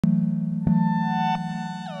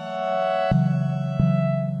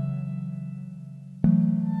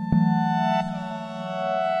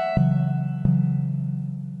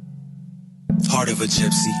Heart of a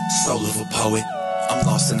gypsy, soul of a poet. I'm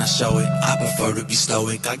lost and I show it, I prefer to be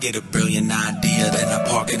stoic. I get a brilliant idea, then I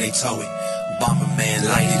park and they tow it. Bomberman,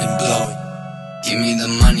 light it and blow it. Give me the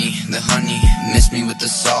money, the honey, miss me with the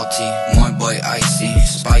salty. Moi boy icy,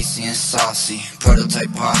 spicy and saucy. Prototype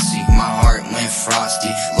posse, my heart went frosty.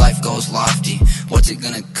 Life goes lofty, what's it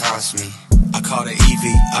gonna cost me? I call it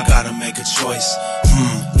Evie, I gotta make a choice.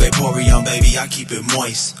 Vaporeon baby, I keep it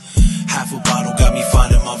moist. Half a bottle got me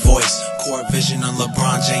finding my voice. Core vision on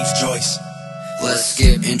LeBron James Joyce. Let's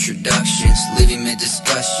skip introductions, leaving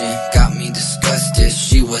mid-discussion. Got me disgusted,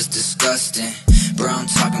 she was disgusting. Bro, I'm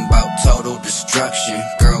talking about total destruction.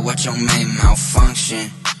 Girl, watch your main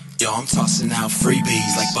malfunction. Yo, I'm tossing out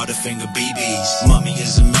freebies like Butterfinger BBs. Mummy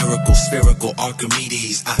is a miracle, spherical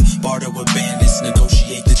Archimedes. I barter with bandits,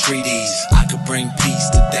 negotiate the treaties. I could bring peace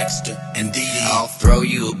to Dexter and Dee Dee. I'll throw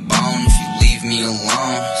you a bone if you leave me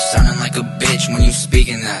alone. Sounding like a bitch when you speak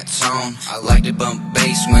in that tone. I like to bump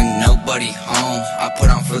bass when nobody home. I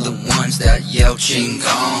put on for the ones that yell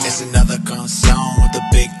Chingon. It's another canción with a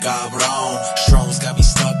big cabron. Strones got me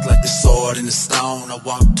stuck like the sword in the stone. I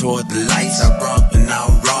walk toward the lights, I bump and I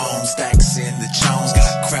roam. Stacks in the Jones,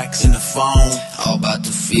 got cracks in the phone. All about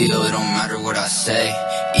the feel, it don't matter what I say.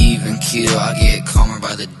 Even keel, I get calmer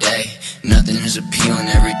by the day. Nothing is appealing,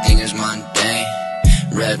 everything is mundane.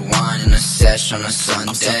 Red wine in a sesh on a Sunday.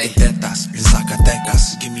 I'm Tetas, in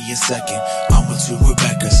Zacatecas. Give me a second, I'm with two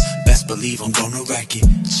Rebeccas. Best believe I'm gonna wreck it.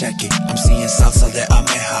 Check it, I'm seeing salsa de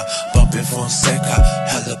ameja. Bumping Fonseca,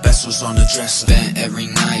 hella pesos on the dresser. Spent every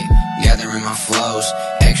night, gathering my flows.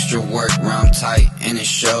 Extra work where I'm tight, and it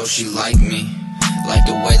shows she like me. Like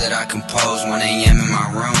the way that I compose. 1 AM in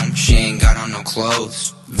my room, she ain't got on no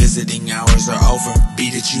clothes. Visiting hours are over,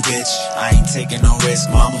 beat it you bitch. I ain't taking no risk,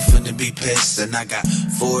 mama finna be pissed. And I got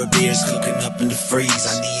 4 beers cooking up in the freeze.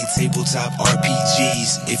 I need tabletop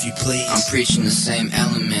RPGs, if you please. I'm preaching the same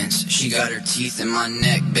elements. She got her teeth in my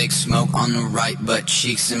neck, big smoke on the right, butt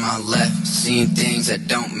cheeks in my left. Seeing things that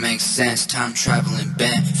don't make sense, time traveling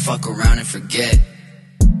bent. Fuck around and forget.